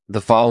The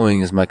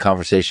following is my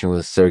conversation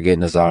with Sergey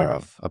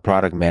Nazarov, a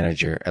product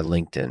manager at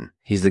LinkedIn.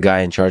 He's the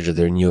guy in charge of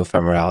their new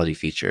Ephemerality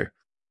feature.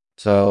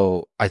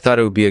 So I thought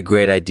it would be a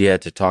great idea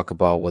to talk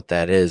about what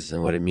that is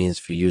and what it means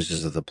for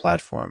users of the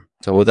platform.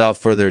 So without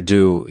further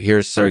ado,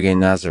 here's Sergey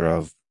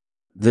Nazarov.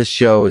 This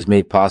show is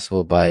made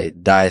possible by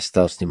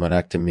Diastuff's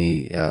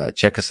Pneumonectomy.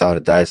 Check us out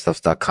at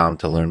diastuffs.com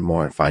to learn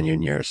more and find your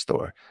nearest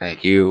store.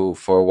 Thank you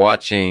for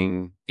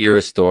watching.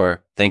 Nearest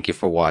store. Thank you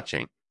for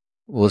watching.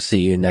 We'll see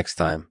you next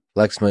time.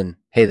 Lexman,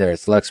 hey there,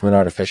 it's Lexman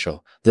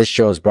Artificial. This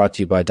show is brought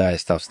to you by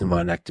Diastuff's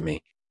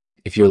Pneumonectomy.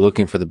 If you're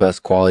looking for the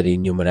best quality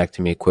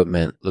pneumonectomy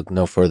equipment, look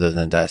no further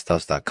than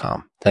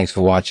diastuffs.com. Thanks for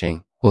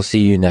watching. We'll see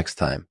you next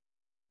time.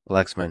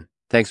 Lexman.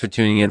 Thanks for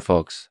tuning in,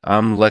 folks.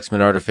 I'm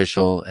Lexman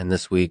Artificial, and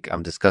this week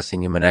I'm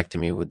discussing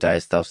pneumonectomy with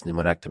Diastuff's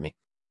Pneumonectomy.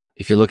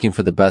 If you're looking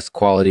for the best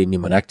quality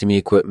pneumonectomy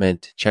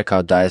equipment, check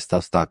out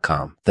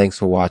diastuffs.com. Thanks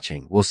for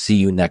watching. We'll see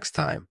you next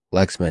time.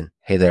 Lexman.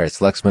 Hey there,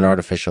 it's Lexman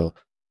Artificial.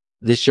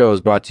 This show is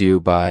brought to you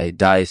by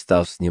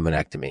Diastuff's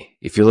Pneumonectomy.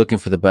 If you're looking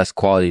for the best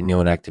quality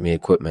pneumonectomy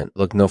equipment,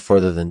 look no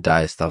further than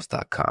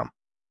diastuffs.com.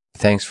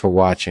 Thanks for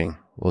watching.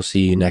 We'll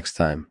see you next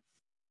time.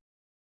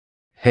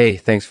 Hey,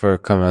 thanks for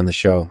coming on the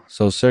show.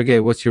 So, Sergey,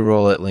 what's your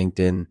role at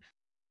LinkedIn?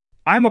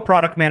 I'm a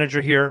product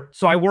manager here,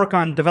 so I work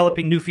on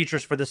developing new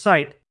features for the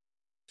site.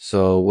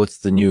 So, what's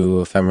the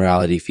new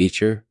Ephemerality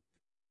feature?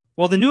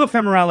 Well, the new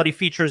Ephemerality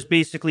feature is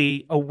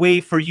basically a way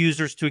for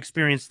users to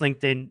experience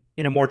LinkedIn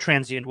in a more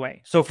transient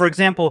way. So, for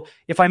example,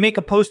 if I make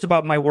a post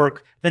about my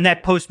work, then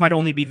that post might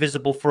only be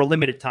visible for a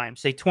limited time,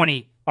 say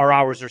 20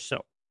 hours or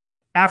so.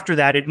 After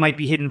that, it might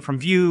be hidden from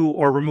view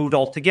or removed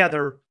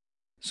altogether.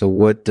 So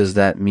what does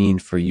that mean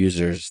for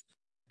users?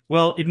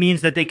 Well, it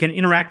means that they can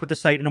interact with the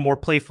site in a more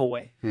playful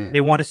way.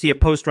 They want to see a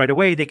post right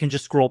away, they can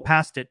just scroll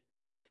past it.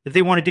 If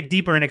they want to dig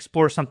deeper and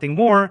explore something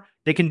more,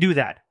 they can do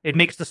that. It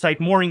makes the site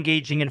more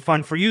engaging and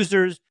fun for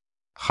users.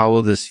 How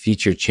will this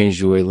feature change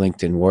the way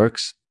LinkedIn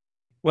works?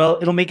 Well,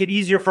 it'll make it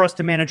easier for us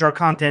to manage our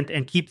content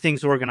and keep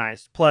things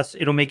organized. Plus,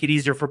 it'll make it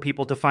easier for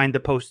people to find the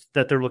posts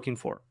that they're looking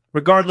for,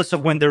 regardless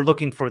of when they're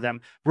looking for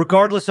them.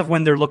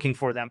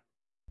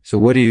 So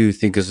what do you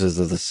think users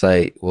of the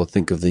site will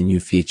think of the new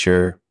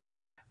feature?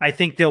 I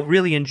think they'll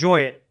really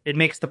enjoy it. It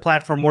makes the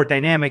platform more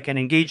dynamic and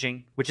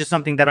engaging, which is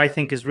something that I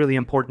think is really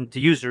important to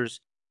users.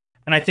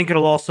 And I think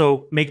it'll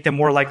also make them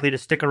more likely to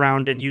stick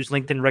around and use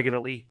LinkedIn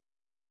regularly.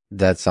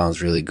 That sounds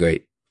really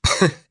great.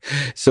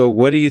 So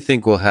what do you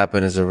think will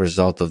happen as a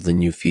result of the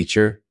new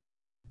feature?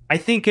 I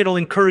think it'll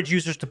encourage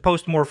users to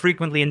post more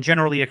frequently and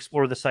generally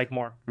explore the site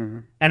more.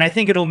 And I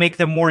think it'll make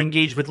them more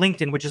engaged with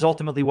LinkedIn, which is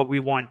ultimately what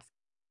we want.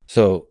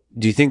 So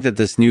do you think that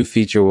this new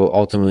feature will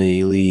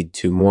ultimately lead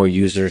to more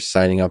users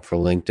signing up for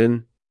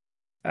LinkedIn?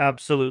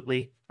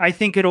 Absolutely. I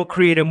think it'll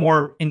create a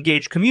more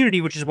engaged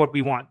community, which is what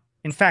we want.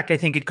 In fact, I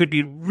think it could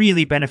be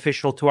really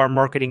beneficial to our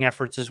marketing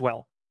efforts as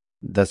well.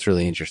 That's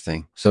really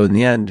interesting. So in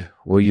the end,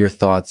 what are your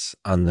thoughts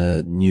on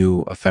the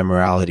new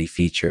Ephemerality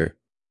feature?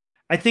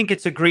 I think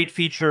it's a great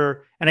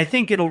feature, and I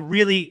think it'll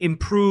really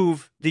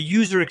improve the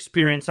user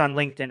experience on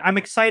LinkedIn. I'm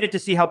excited to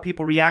see how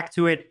people react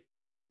to it.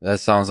 That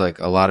sounds like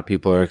a lot of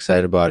people are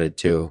excited about it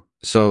too.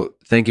 So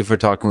thank you for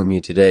talking with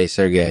me today,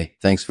 Sergey.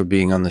 Thanks for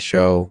being on the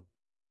show.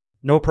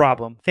 No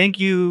problem. Thank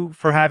you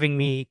for having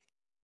me.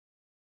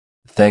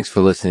 Thanks for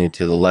listening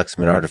to the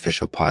Lexman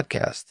Artificial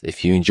Podcast.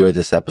 If you enjoyed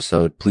this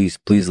episode, please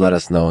let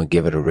us know and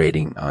give it a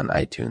rating on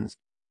iTunes.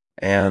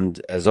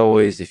 And as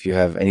always, if you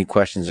have any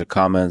questions or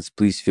comments,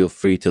 please feel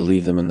free to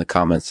leave them in the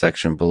comments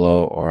section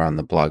below or on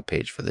the blog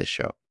page for this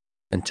show.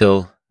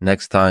 Until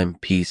next time,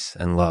 peace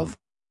and love.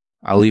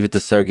 I'll leave it to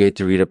Sergey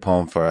to read a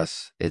poem for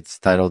us. It's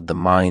titled The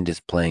Mind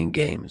is Playing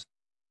Games.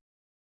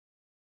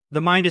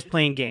 The mind is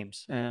playing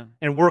games,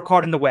 and we're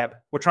caught in the web.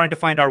 We're trying to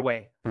find our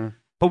way.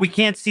 But we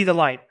can't see the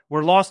light.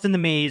 We're lost in the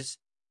maze,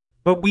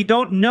 but we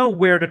don't know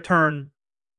where to turn